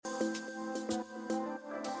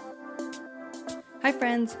Hi,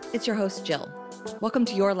 friends. It's your host, Jill. Welcome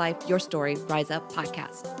to Your Life, Your Story, Rise Up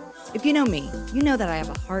podcast. If you know me, you know that I have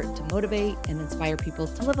a heart to motivate and inspire people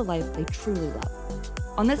to live a life they truly love.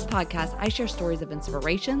 On this podcast, I share stories of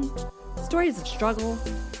inspiration, stories of struggle,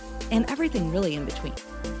 and everything really in between.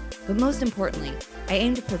 But most importantly, I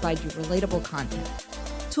aim to provide you relatable content,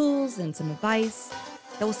 tools, and some advice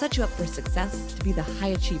that will set you up for success to be the high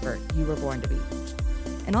achiever you were born to be.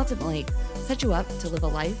 And ultimately, set you up to live a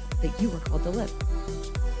life that you were called to live.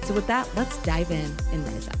 So with that, let's dive in and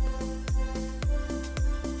rise up.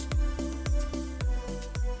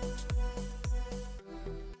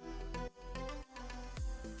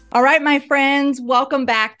 All right, my friends, welcome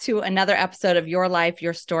back to another episode of Your Life,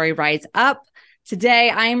 Your Story, Rise Up. Today,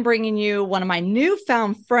 I am bringing you one of my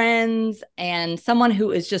newfound friends and someone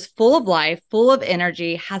who is just full of life, full of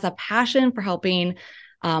energy, has a passion for helping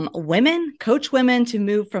women, coach women to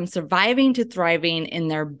move from surviving to thriving in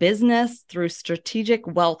their business through strategic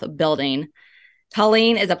wealth building.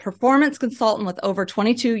 Colleen is a performance consultant with over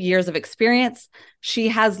 22 years of experience. She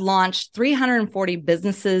has launched 340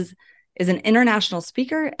 businesses, is an international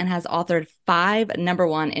speaker, and has authored 5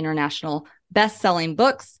 #1 international best-selling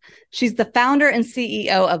books. She's the founder and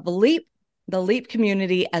CEO of Leap, the Leap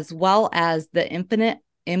community, as well as the Infinite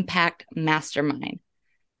Impact Mastermind.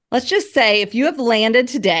 Let's just say if you have landed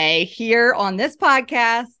today here on this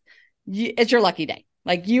podcast, it's your lucky day.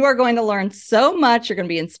 Like, you are going to learn so much. You're going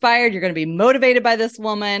to be inspired. You're going to be motivated by this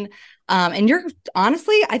woman. And you're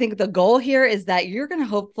honestly, I think the goal here is that you're going to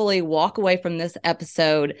hopefully walk away from this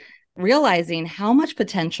episode realizing how much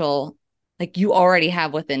potential like you already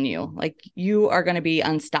have within you. Like, you are going to be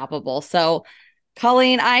unstoppable. So,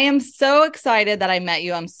 Colleen, I am so excited that I met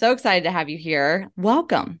you. I'm so excited to have you here.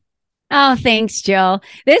 Welcome. Oh, thanks, Jill.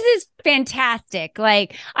 This is fantastic.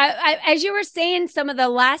 Like, I, as you were saying, some of the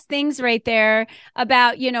last things right there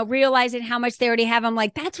about, realizing how much they already have. I'm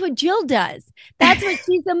like, that's what Jill does. That's what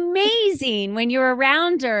she's amazing when you're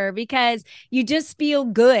around her, because you just feel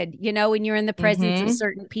good, when you're in the presence of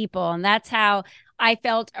certain people. And that's how I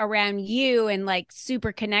felt around you and like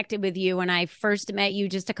super connected with you when I first met you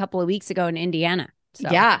just a couple of weeks ago in Indiana. So.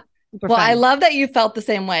 Yeah. Well, I love that you felt the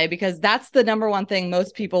same way, because that's the #1 thing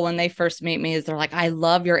most people, when they first meet me, is they're like, I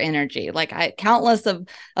love your energy. Like, countless of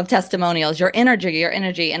testimonials, your energy.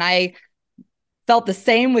 And I felt the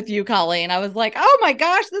same with you, Colleen. I was like, oh my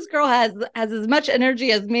gosh, this girl has as much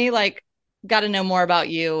energy as me. Like, got to know more about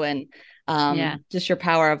you. And just your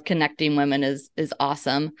power of connecting women is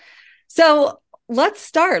awesome. So let's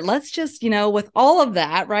start. Let's just, with all of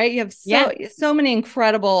that, right? You have so many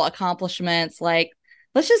incredible accomplishments. Like,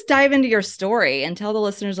 let's just dive into your story and tell the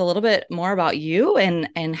listeners a little bit more about you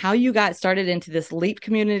and how you got started into this Leap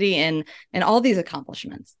community and all these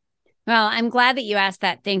accomplishments. Well, I'm glad that you asked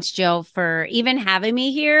that. Thanks, Jill, for even having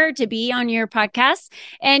me here to be on your podcast.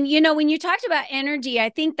 And, when you talked about energy, I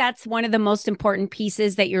think that's one of the most important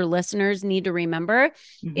pieces that your listeners need to remember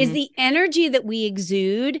is the energy that we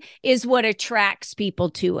exude is what attracts people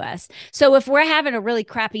to us. So if we're having a really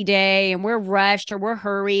crappy day and we're rushed or we're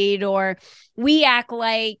hurried or we act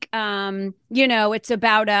like, it's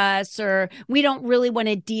about us, or we don't really want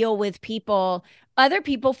to deal with people, other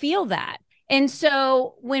people feel that. And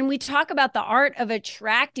so when we talk about the art of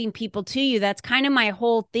attracting people to you, that's kind of my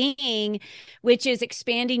whole thing, which is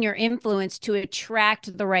expanding your influence to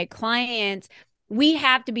attract the right clients. We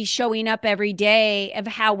have to be showing up every day of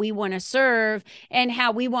how we want to serve and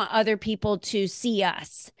how we want other people to see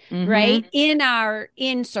us, right?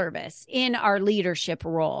 In service, in our leadership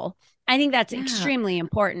role. I think that's extremely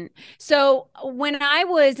important. So when I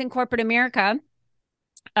was in corporate America,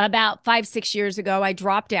 about 5-6 years ago, I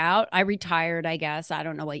dropped out. I retired, I guess. I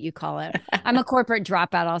don't know what you call it. I'm a corporate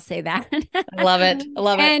dropout. I'll say that. I love it.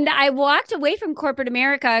 And I walked away from corporate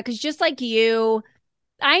America because, just like you,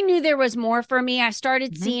 I knew there was more for me. I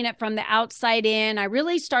started seeing it from the outside in. I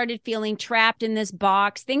really started feeling trapped in this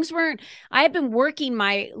box. I had been working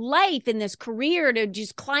my life in this career to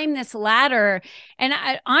just climb this ladder. And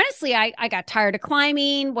honestly, I got tired of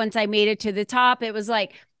climbing. Once I made it to the top, it was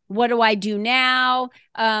like, what do I do now?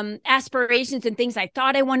 Aspirations and things I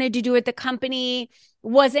thought I wanted to do at the company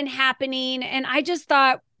wasn't happening. And I just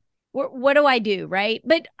thought, what do I do? Right.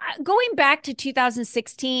 But going back to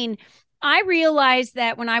 2016, I realized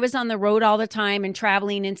that when I was on the road all the time and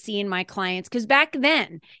traveling and seeing my clients, because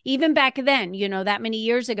even back then, that many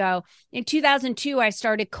years ago, in 2002, I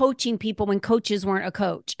started coaching people when coaches weren't a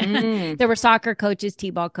coach. There were soccer coaches,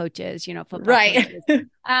 t-ball coaches, football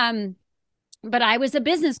coaches. but I was a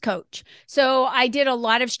business coach. So I did a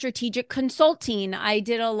lot of strategic consulting. I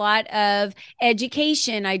did a lot of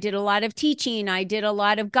education. I did a lot of teaching. I did a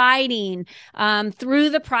lot of guiding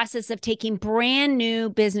through the process of taking brand new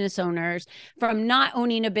business owners from not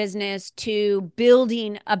owning a business to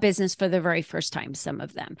building a business for the very first time, some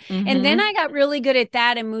of them. And then I got really good at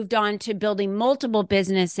that and moved on to building multiple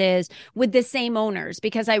businesses with the same owners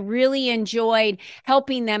because I really enjoyed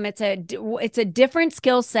helping them. It's a different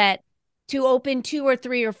skill set to open 2 or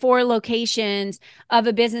 3 or 4 locations of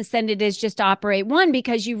a business than it is just to operate one,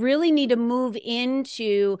 because you really need to move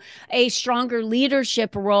into a stronger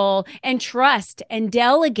leadership role and trust and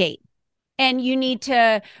delegate. And you need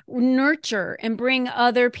to nurture and bring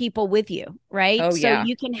other people with you, right? Oh, so yeah.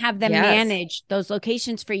 you can have them manage those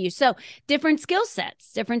locations for you. So different skill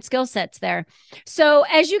sets there. So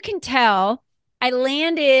as you can tell, I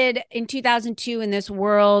landed in 2002 in this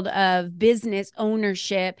world of business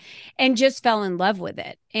ownership and just fell in love with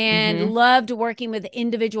it and loved working with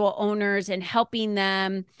individual owners and helping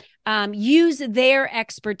them use their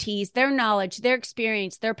expertise, their knowledge, their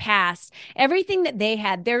experience, their past, everything that they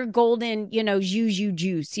had, their golden,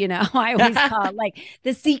 juice, I always call it like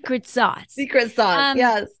the secret sauce. Secret sauce.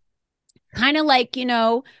 Yes. Kind of like,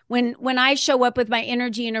 when I show up with my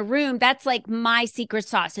energy in a room, that's like my secret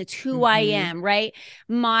sauce. It's who I am, right?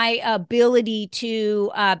 My ability to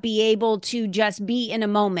be able to just be in a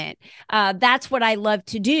moment. That's what I love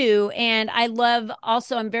to do. And I love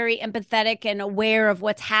also, I'm very empathetic and aware of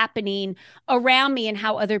what's happening around me and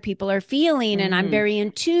how other people are feeling. And I'm very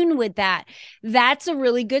in tune with that. That's a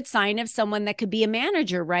really good sign of someone that could be a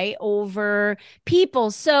manager, right? Over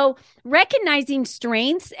people. So recognizing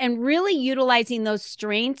strengths and really utilizing those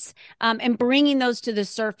strengths and bringing those to the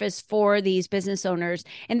surface for these business owners.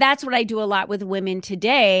 And that's what I do a lot with women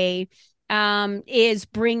today, is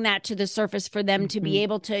bring that to the surface for them to be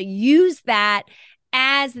able to use that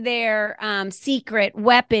as their secret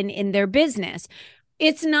weapon in their business.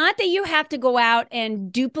 It's not that you have to go out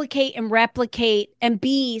and duplicate and replicate and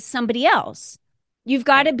be somebody else. You've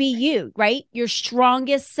got to be you, right? Your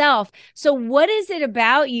strongest self. So what is it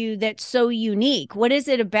about you that's so unique? What is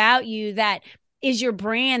it about you that is your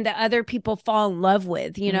brand that other people fall in love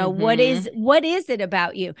with? What is it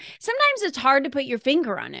about you? Sometimes it's hard to put your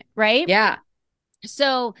finger on it, right? Yeah.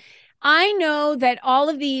 So I know that all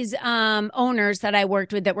of these owners that I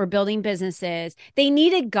worked with that were building businesses, they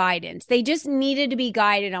needed guidance. They just needed to be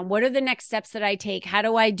guided on what are the next steps that I take? How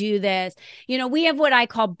do I do this? We have what I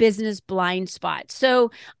call business blind spots. So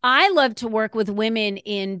I love to work with women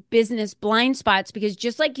in business blind spots because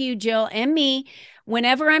just like you, Jill, and me,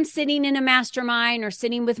 whenever I'm sitting in a mastermind or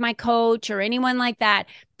sitting with my coach or anyone like that,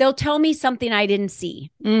 they'll tell me something I didn't see,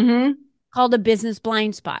 called a business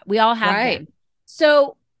blind spot. We all have them.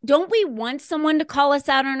 So don't we want someone to call us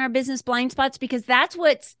out on our business blind spots? Because that's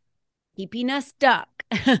what's keeping us stuck.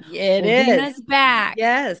 It holding is. us back.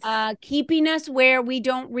 Yes. Keeping us where we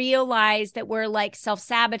don't realize that we're like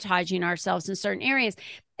self-sabotaging ourselves in certain areas.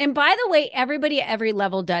 And by the way, everybody at every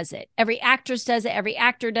level does it. Every actress does it. Every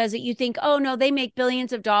actor does it. You think, oh, no, they make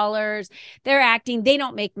billions of dollars. They're acting. They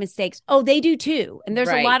don't make mistakes. Oh, they do too. And there's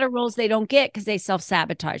a lot of roles they don't get because they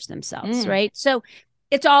self-sabotage themselves, right? So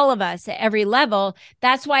it's all of us at every level.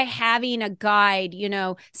 That's why having a guide,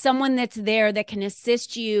 someone that's there that can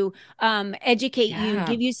assist you, educate you,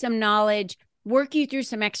 give you some knowledge, work you through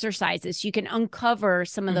some exercises. So you can uncover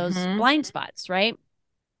some of those blind spots, right?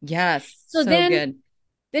 Yes. So then, good.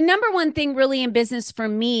 The number one thing really in business for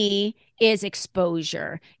me is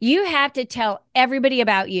exposure. You have to tell everybody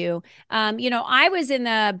about you. I was in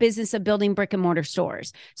the business of building brick and mortar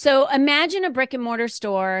stores. So imagine a brick and mortar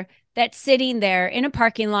store that's sitting there in a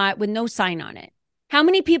parking lot with no sign on it. How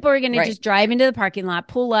many people are going to just drive into the parking lot,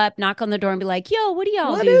 pull up, knock on the door and be like, yo, what do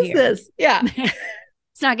y'all do here? What is this? Yeah.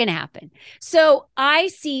 It's not going to happen. So I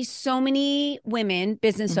see so many women,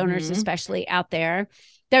 business owners, especially out there.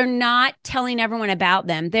 They're not telling everyone about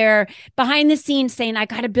them. They're behind the scenes saying, I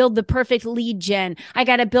got to build the perfect lead gen. I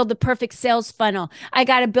got to build the perfect sales funnel. I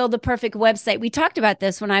got to build the perfect website. We talked about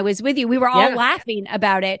this when I was with you. We were all laughing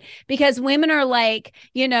about it because women are like,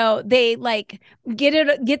 they like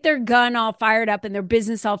get their gun all fired up and their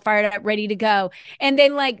business all fired up, ready to go. And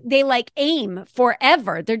they aim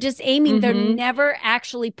forever. They're just aiming. They're never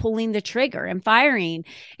actually pulling the trigger and firing.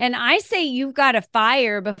 And I say, you've got to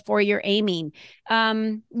fire before you're aiming.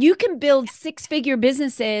 You can build 6-figure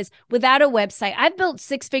businesses without a website. I've built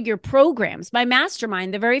 6-figure programs. My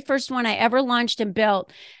mastermind, the very first one I ever launched and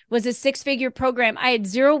built, was a 6-figure program. I had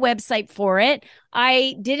 0 website for it.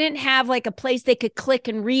 I didn't have like a place they could click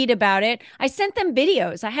and read about it. I sent them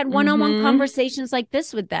videos. I had one-on-one conversations like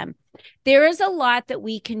this with them. There is a lot that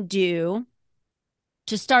we can do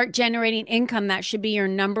to start generating income, that should be your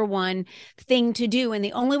number one thing to do. And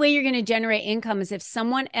the only way you're going to generate income is if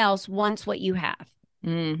someone else wants what you have.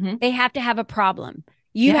 Mm-hmm. They have to have a problem.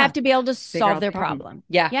 You have to be able to solve their problem.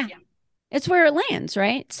 Yeah. It's where it lands,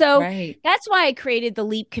 right? So that's why I created the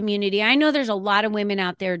Leap community. I know there's a lot of women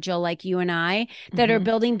out there, Jill, like you and I, that are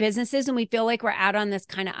building businesses, and we feel like we're out on this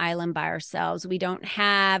kind of island by ourselves. We don't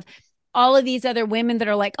have all of these other women that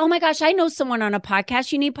are like, oh my gosh, I know someone on a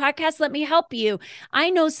podcast. You need podcasts? Let me help you. I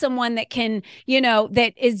know someone that can,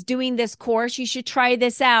 that is doing this course. You should try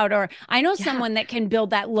this out. Or I know someone that can build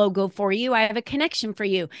that logo for you. I have a connection for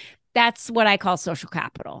you. That's what I call social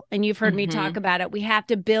capital. And you've heard me talk about it. We have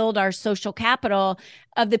to build our social capital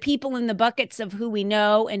of the people in the buckets of who we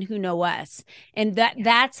know and who know us. And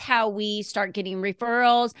that's how we start getting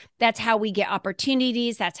referrals. That's how we get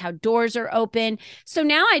opportunities. That's how doors are open. So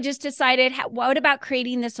now I just decided, what about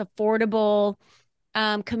creating this affordable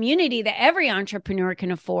community that every entrepreneur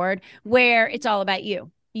can afford, where it's all about you.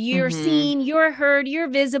 You're seen, you're heard, you're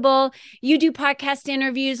visible. You do podcast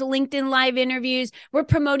interviews, LinkedIn live interviews. We're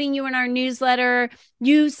promoting you in our newsletter.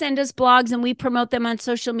 You send us blogs and we promote them on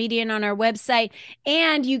social media and on our website.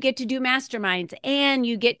 And you get to do masterminds, and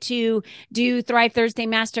you get to do Thrive Thursday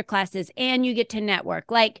masterclasses, and you get to network.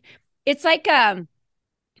 It's like a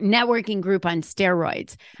networking group on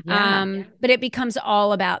steroids. But it becomes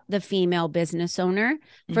all about the female business owner,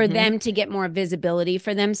 for them to get more visibility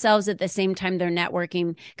for themselves at the same time they're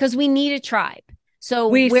networking, because we need a tribe. So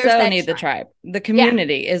we so need the tribe. The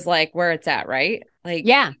community is like where it's at, right?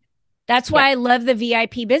 That's why I love the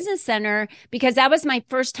VIP Business Center, because that was my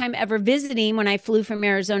first time ever visiting. When I flew from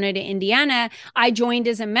Arizona to Indiana, I joined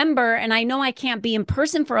as a member, and I know I can't be in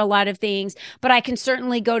person for a lot of things, but I can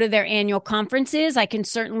certainly go to their annual conferences. I can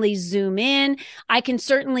certainly Zoom in. I can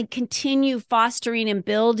certainly continue fostering and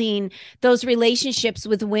building those relationships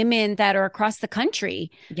with women that are across the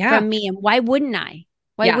country from me. And why wouldn't I?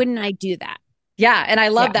 Why wouldn't I do that? Yeah. And I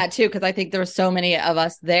love that too, because I think there were so many of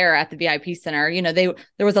us there at the VIP Center.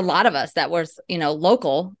 There was a lot of us that was,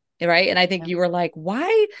 local, right? And I think you were like,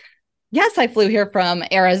 why? Yes, I flew here from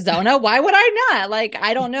Arizona. Why would I not?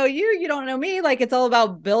 I don't know you. You don't know me. It's all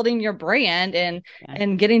about building your brand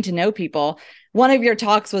and getting to know people. One of your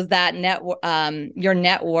talks was that your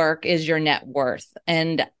network is your net worth.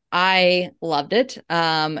 And I loved it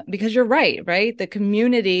because you're right? The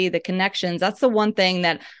community, the connections, that's the one thing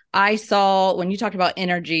that I saw when you talked about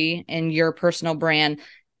energy in your personal brand.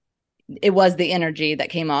 It was the energy that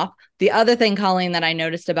came off. The other thing, Colleen, that I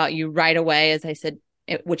noticed about you right away, as I said,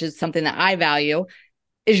 which is something that I value,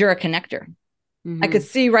 is you're a connector. I could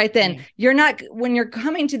see right then, you're not, when you're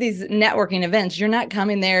coming to these networking events, you're not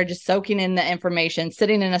coming there just soaking in the information,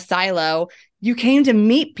 sitting in a silo. You came to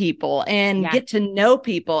meet people and get to know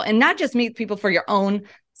people, and not just meet people for your own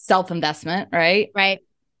self-investment, right? Right.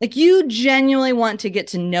 You genuinely want to get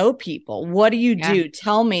to know people. What do you do?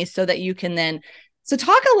 Tell me, so that you can then, so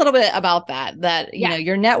talk a little bit about that,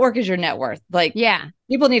 your network is your net worth.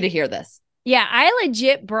 People need to hear this. Yeah, I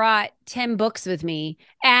legit brought 10 books with me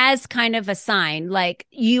as kind of a sign,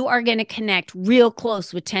 you are going to connect real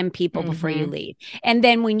close with 10 people before you leave. And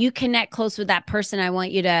then when you connect close with that person, I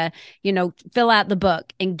want you to, fill out the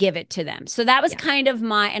book and give it to them. So that was kind of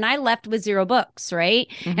and I left with 0 books, right?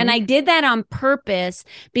 And I did that on purpose,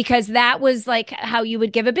 because that was how you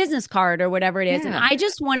would give a business card or whatever it is. And I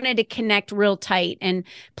just wanted to connect real tight and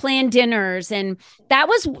plan dinners. And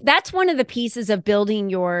that's one of the pieces of building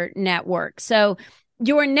your network. So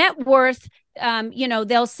your net worth,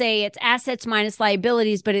 they'll say it's assets minus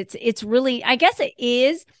liabilities, but it's really, I guess it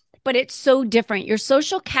is, but it's so different. Your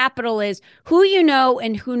social capital is who you know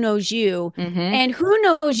and who knows you. And who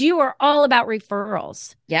knows you are all about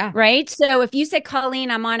referrals. Yeah. Right. So if you say, Colleen,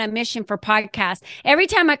 I'm on a mission for podcasts, every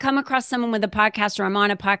time I come across someone with a podcast or I'm on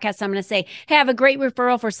a podcast, I'm going to say, hey, I have a great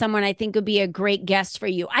referral for someone I think would be a great guest for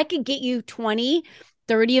you. I could get you 20,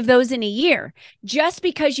 30 of those in a year, just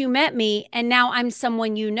because you met me and now I'm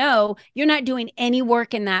someone you're not doing any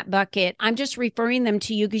work in that bucket. I'm just referring them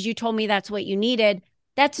to you because you told me that's what you needed.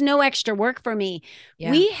 That's no extra work for me.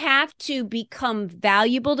 Yeah. We have to become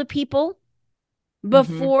valuable to people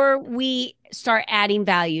before we start adding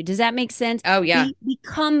value. Does that make sense? Oh, yeah.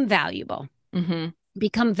 Become valuable.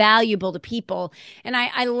 Become valuable to people. And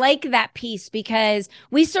I like that piece, because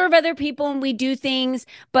we serve other people and we do things,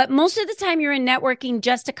 but most of the time you're in networking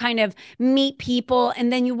just to kind of meet people, and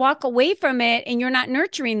then you walk away from it and you're not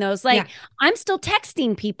nurturing those. I'm still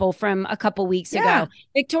texting people from a couple weeks ago.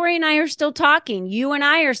 Victoria and I are still talking. You and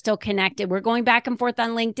I are still connected. We're going back and forth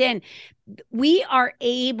on LinkedIn. we are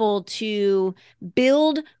able to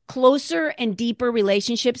build closer and deeper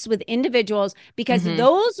relationships with individuals because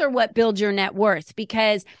those are what build your net worth.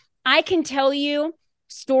 Because I can tell you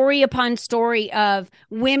story upon story of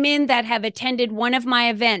women that have attended one of my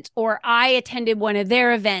events, or I attended one of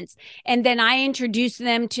their events, and then I introduced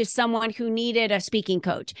them to someone who needed a speaking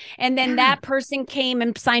coach. And then that person came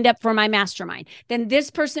and signed up for my mastermind. Then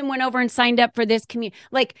this person went over and signed up for this community.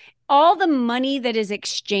 Like, all the money that is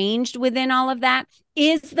exchanged within all of that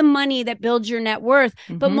is the money that builds your net worth.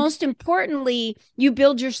 But most importantly, you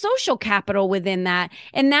build your social capital within that.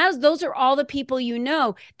 And those are all the people you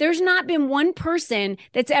know. There's not been one person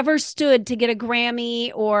that's ever stood to get a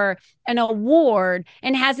Grammy or an award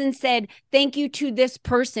and hasn't said, thank you to this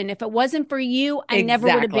person. If it wasn't for you, I never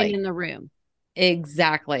would have been in the room.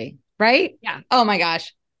 Exactly. Right? Yeah. Oh my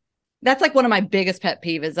gosh. That's like one of my biggest pet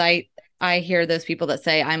peeves. I hear those people that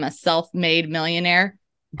say I'm a self-made millionaire.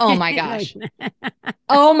 Oh my gosh.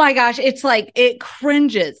 Oh my gosh. It's like, it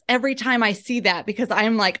cringes every time I see that, because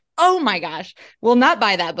I'm like, oh my gosh, will not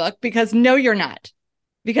buy that book, because no, you're not.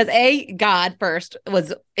 Because God first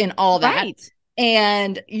was in all that. Right.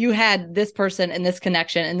 And you had this person and this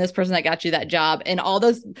connection and this person that got you that job, and all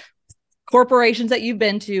those corporations that you've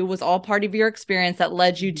been to was all part of your experience that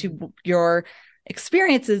led you to your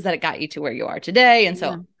experiences that got you to where you are today. And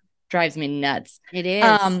so drives me nuts. It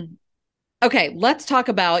is. Okay, let's talk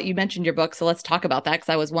about, you mentioned your book, so let's talk about that, because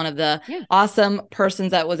I was one of the awesome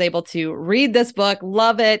persons that was able to read this book.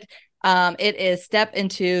 Love it. It is Step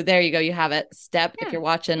Into, there you go, you have it. If you're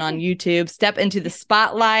watching on YouTube, Step Into the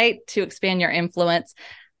Spotlight to Expand Your Influence.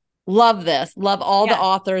 Love this. Love all the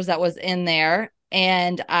authors that was in there.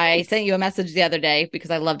 And I sent you a message the other day because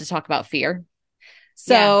I love to talk about fear.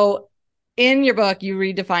 So in your book, you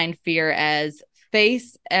redefine fear as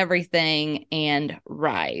face everything and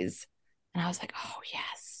rise. And I was like, oh,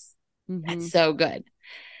 yes, that's so good.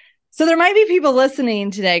 So there might be people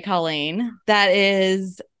listening today, Colleen, that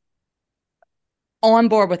is on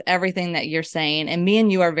board with everything that you're saying. And me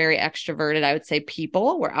and you are very extroverted. I would say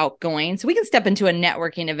people, we're outgoing. So we can step into a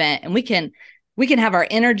networking event and we can have our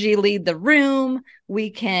energy lead the room.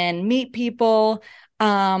 We can meet people.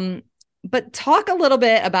 But talk a little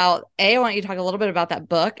bit about, I want you to talk a little bit about that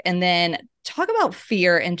book, and then talk about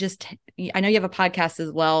fear, and just, I know you have a podcast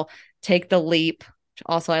as well, Take the Leap, which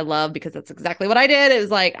also I love, because that's exactly what I did. It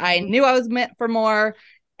was like, I knew I was meant for more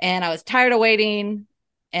and I was tired of waiting,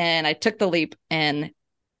 and I took the leap, and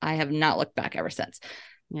I have not looked back ever since.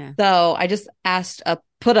 Yeah. So I just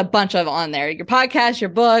put a bunch of on there, your podcast,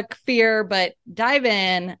 your book, fear, but dive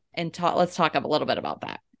in and let's talk a little bit about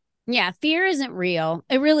that. Yeah, fear isn't real.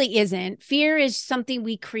 It really isn't. Fear is something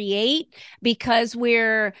we create because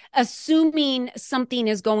we're assuming something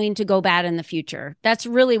is going to go bad in the future. That's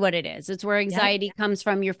really what it is. It's where anxiety comes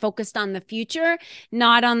from. You're focused on the future,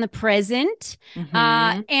 not on the present.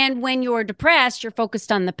 And when you're depressed, you're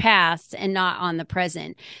focused on the past and not on the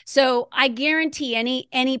present. So I guarantee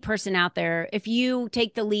any person out there, if you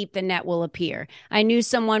take the leap, the net will appear. I knew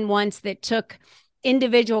someone once that took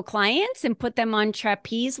individual clients and put them on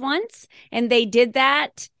trapeze once, and they did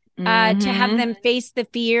that to have them face the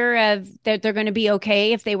fear of that they're going to be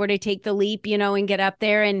okay if they were to take the leap, and get up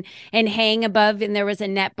there and hang above, and there was a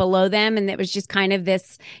net below them, and it was just kind of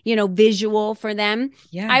this visual for them.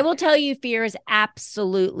 I will tell you, fear is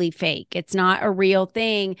absolutely fake. It's not a real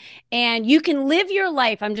thing. And you can live your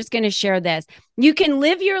life, I'm just going to share this, you can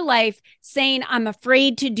live your life saying, I'm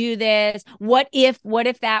afraid to do this, what if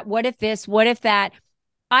that, what if this, what if that.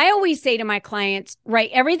 I always say to my clients, write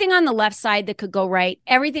everything on the left side that could go right,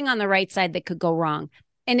 everything on the right side that could go wrong.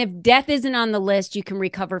 And if death isn't on the list, you can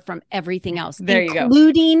recover from everything else,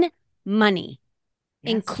 including money.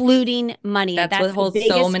 Yes. Including money. That's what holds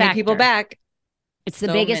so many people back. It's the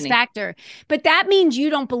biggest factor. But that means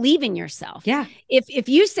you don't believe in yourself. Yeah. If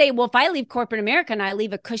you say, well, if I leave corporate America and I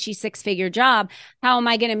leave a cushy 6-figure job, how am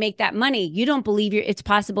I going to make that money? You don't believe it's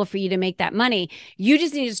possible for you to make that money. You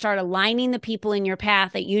just need to start aligning the people in your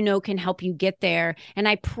path that can help you get there. And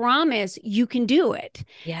I promise you can do it.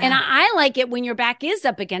 Yeah. And I like it when your back is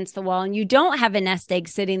up against the wall and you don't have a nest egg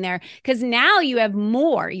sitting there, because now you have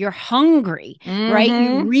more. You're hungry, right?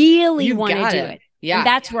 You really want to do it. Yeah. And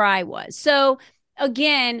that's where I was. So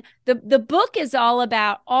again, the book is all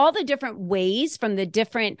about all the different ways from the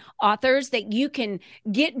different authors that you can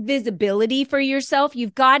get visibility for yourself.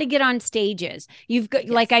 You've got to get on stages. You've got,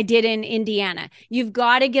 like I did in Indiana. You've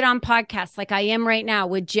got to get on podcasts like I am right now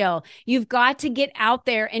with Jill. You've got to get out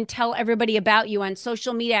there and tell everybody about you on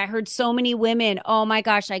social media. I heard so many women, oh my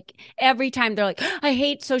gosh, like every time they're like, I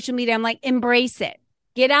hate social media. I'm like, embrace it.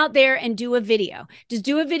 Get out there and do a video. Just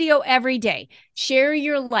do a video every day. Share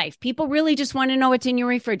your life. People really just want to know what's in your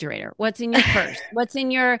refrigerator, what's in your purse,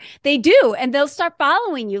 they do. And they'll start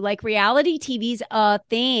following you. Like reality TV's a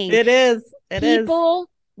thing. It is. People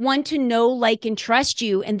want to know, like, and trust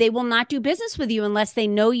you, and they will not do business with you unless they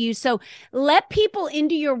know you. So let people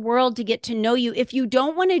into your world to get to know you. If you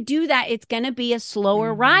don't want to do that, it's going to be a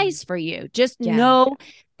slower rise for you. Just know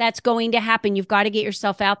that's going to happen. You've got to get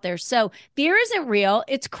yourself out there. So fear isn't real.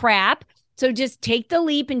 It's crap. So just take the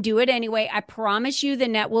leap and do it anyway. I promise you the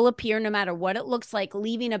net will appear no matter what it looks like.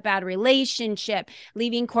 Leaving a bad relationship,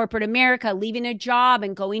 leaving corporate America, leaving a job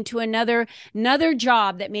and going to another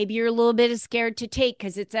job that maybe you're a little bit scared to take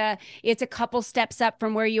because it's a couple steps up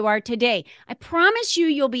from where you are today. I promise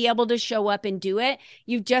you'll be able to show up and do it.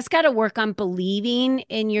 You've just got to work on believing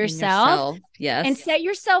in yourself. Yes. And set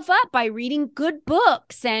yourself up by reading good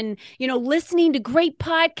books and, listening to great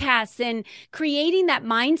podcasts and creating that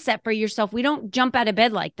mindset for yourself. We don't jump out of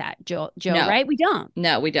bed like that, Joe, no. Right? We don't.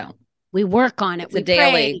 No, we don't. We work on it. It's a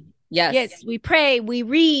daily. Yes, we pray, we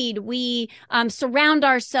read, we surround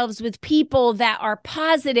ourselves with people that are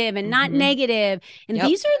positive and not negative. And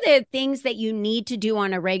these are the things that you need to do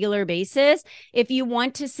on a regular basis if you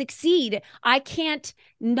want to succeed. I can't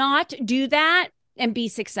not do that and be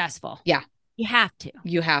successful. Yeah. You have to.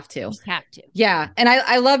 You have to. You have to. Yeah. And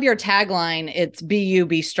I love your tagline. It's be you,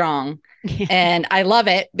 be strong. And I love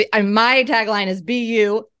it. My tagline is be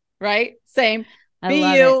you, right? Same.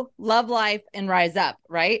 Be you, love life, and rise up,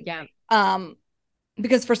 right? Yeah.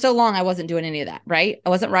 Because for so long, I wasn't doing any of that, right? I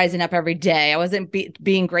wasn't rising up every day. I wasn't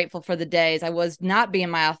being grateful for the days. I was not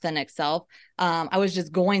being my authentic self. I was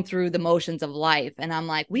just going through the motions of life. And I'm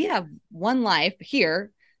like, we have one life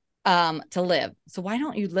here to live. So why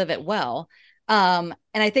don't you live it well? And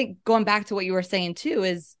I think going back to what you were saying too,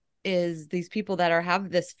 is these people that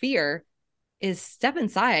have this fear is step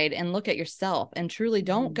inside and look at yourself and truly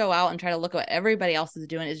don't go out and try to look at what everybody else is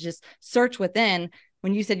doing. It's just search within.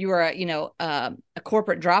 When you said you were a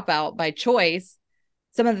corporate dropout by choice,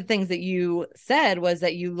 some of the things that you said was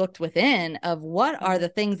that you looked within of what are the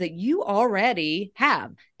things that you already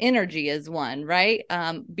have. Energy is one, right?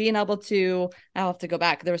 Being able to, I'll have to go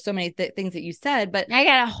back. There were so many things that you said, but I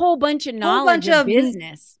got a whole bunch of knowledge of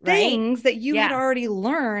business, things right? that you had already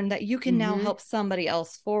learned that you can now help somebody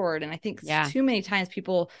else forward. And I think too many times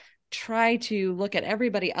people try to look at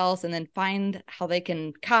everybody else and then find how they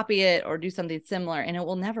can copy it or do something similar, and it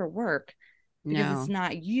will never work because it's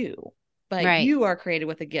not you. But you are created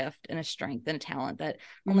with a gift and a strength and a talent that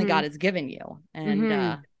only God has given you,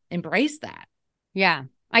 and embrace that. Yeah,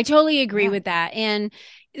 I totally agree with that. And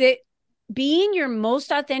being your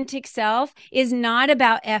most authentic self is not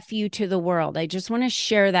about F you to the world. I just want to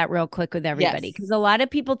share that real quick with everybody because a lot of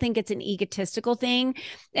people think it's an egotistical thing,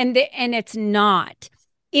 and it's not.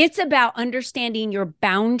 It's about understanding your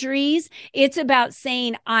boundaries. It's about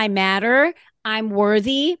saying, I matter, I'm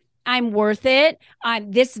worthy, I'm worth it.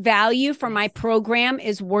 This value for my program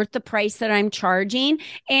is worth the price that I'm charging.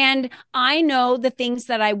 And I know the things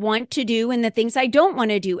that I want to do and the things I don't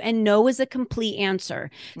want to do. And no is a complete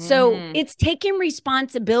answer. So it's taking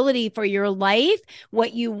responsibility for your life,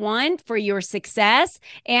 what you want, for your success,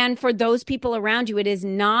 and for those people around you. It is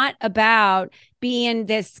not about being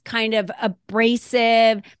this kind of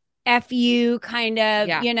abrasive, F you kind of,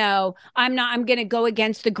 I'm going to go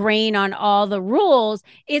against the grain on all the rules.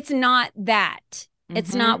 It's not that.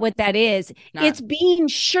 It's not what that is. It's being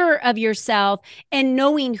sure of yourself and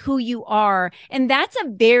knowing who you are. And that's a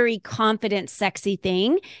very confident, sexy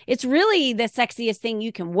thing. It's really the sexiest thing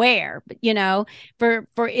you can wear,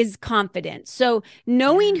 for is confidence. So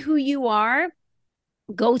knowing who you are,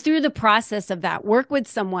 go through the process of that. Work with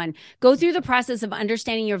someone. Go through the process of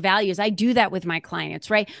understanding your values. I do that with my clients,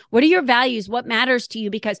 right? What are your values? What matters to you?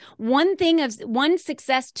 Because one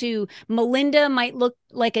success to Melinda might look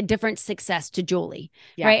like a different success to Julie,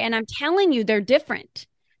 right? And I'm telling you, they're different.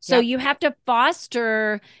 So you have to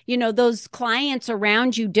foster, those clients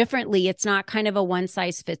around you differently. It's not kind of a one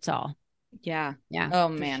size fits all. Yeah. Yeah. Oh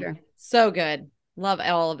man. Sure. So good. Love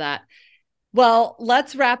all of that. Well,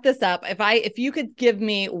 let's wrap this up. If you could give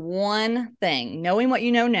me one thing, knowing what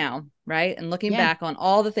you know now, right? And looking back on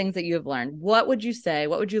all the things that you have learned, what would you say?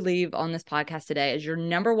 What would you leave on this podcast today as your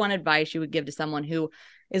number one advice you would give to someone who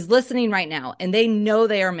is listening right now and they know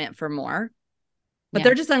they are meant for more, but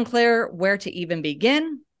they're just unclear where to even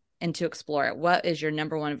begin and to explore it? What is your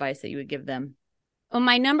number one advice that you would give them? Well,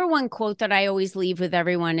 my number one quote that I always leave with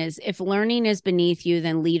everyone is, if learning is beneath you,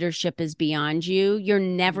 then leadership is beyond you. You're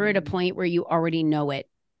never at a point where you already know it.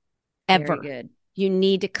 Ever. Very good. You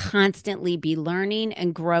need to constantly be learning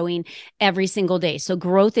and growing every single day. So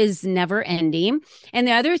growth is never ending. And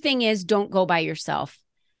the other thing is, don't go by yourself.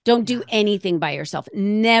 Don't do anything by yourself.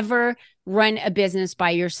 Never run a business by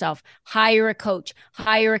yourself. Hire a coach,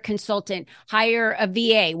 hire a consultant, hire a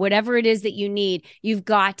VA, whatever it is that you need. You've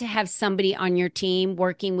got to have somebody on your team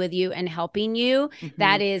working with you and helping you.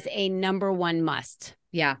 That is a number one must.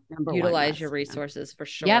 Yeah. Utilize your resources for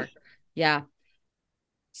sure. Yep. Yeah.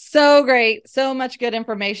 So great. So much good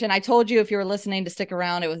information. I told you if you were listening to stick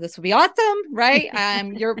around, this would be awesome, right?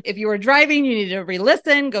 If you were driving, you need to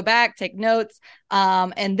re-listen, go back, take notes.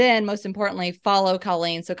 And then most importantly, follow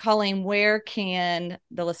Colleen. So Colleen, where can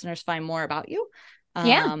the listeners find more about you?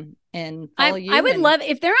 And follow you. I would love,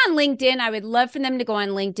 if they're on LinkedIn, I would love for them to go on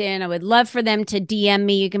LinkedIn. I would love for them to DM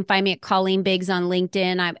me. You can find me at Colleen Biggs on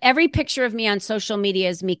LinkedIn. Every picture of me on social media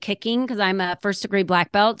is me kicking because I'm a first degree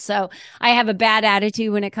black belt. So I have a bad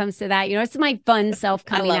attitude when it comes to that. It's my fun self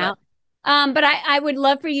coming out. But I would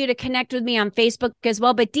love for you to connect with me on Facebook as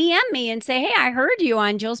well, but DM me and say, hey, I heard you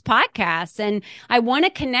on Jill's podcast and I want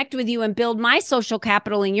to connect with you and build my social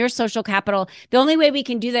capital and your social capital. The only way we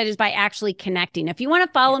can do that is by actually connecting. If you want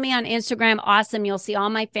to follow me on Instagram, awesome. You'll see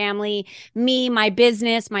all my family, me, my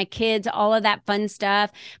business, my kids, all of that fun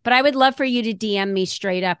stuff. But I would love for you to DM me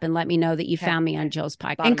straight up and let me know that you found me on Jill's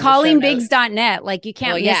podcast. And ColleenBiggs.net. Like you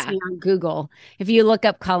can't miss me on Google. If you look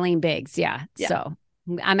up Colleen Biggs. Yeah. So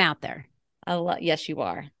I'm out there. Yes, you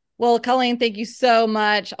are. Well, Colleen, thank you so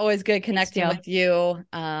much. Always good connecting with you.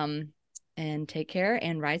 And take care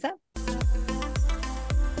and rise up.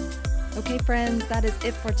 Okay, friends, that is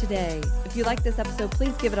it for today. If you like this episode,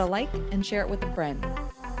 please give it a like and share it with a friend.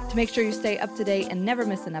 To make sure you stay up to date and never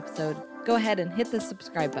miss an episode, go ahead and hit the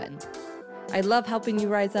subscribe button. I love helping you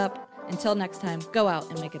rise up. Until next time, go out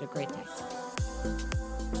and make it a great day.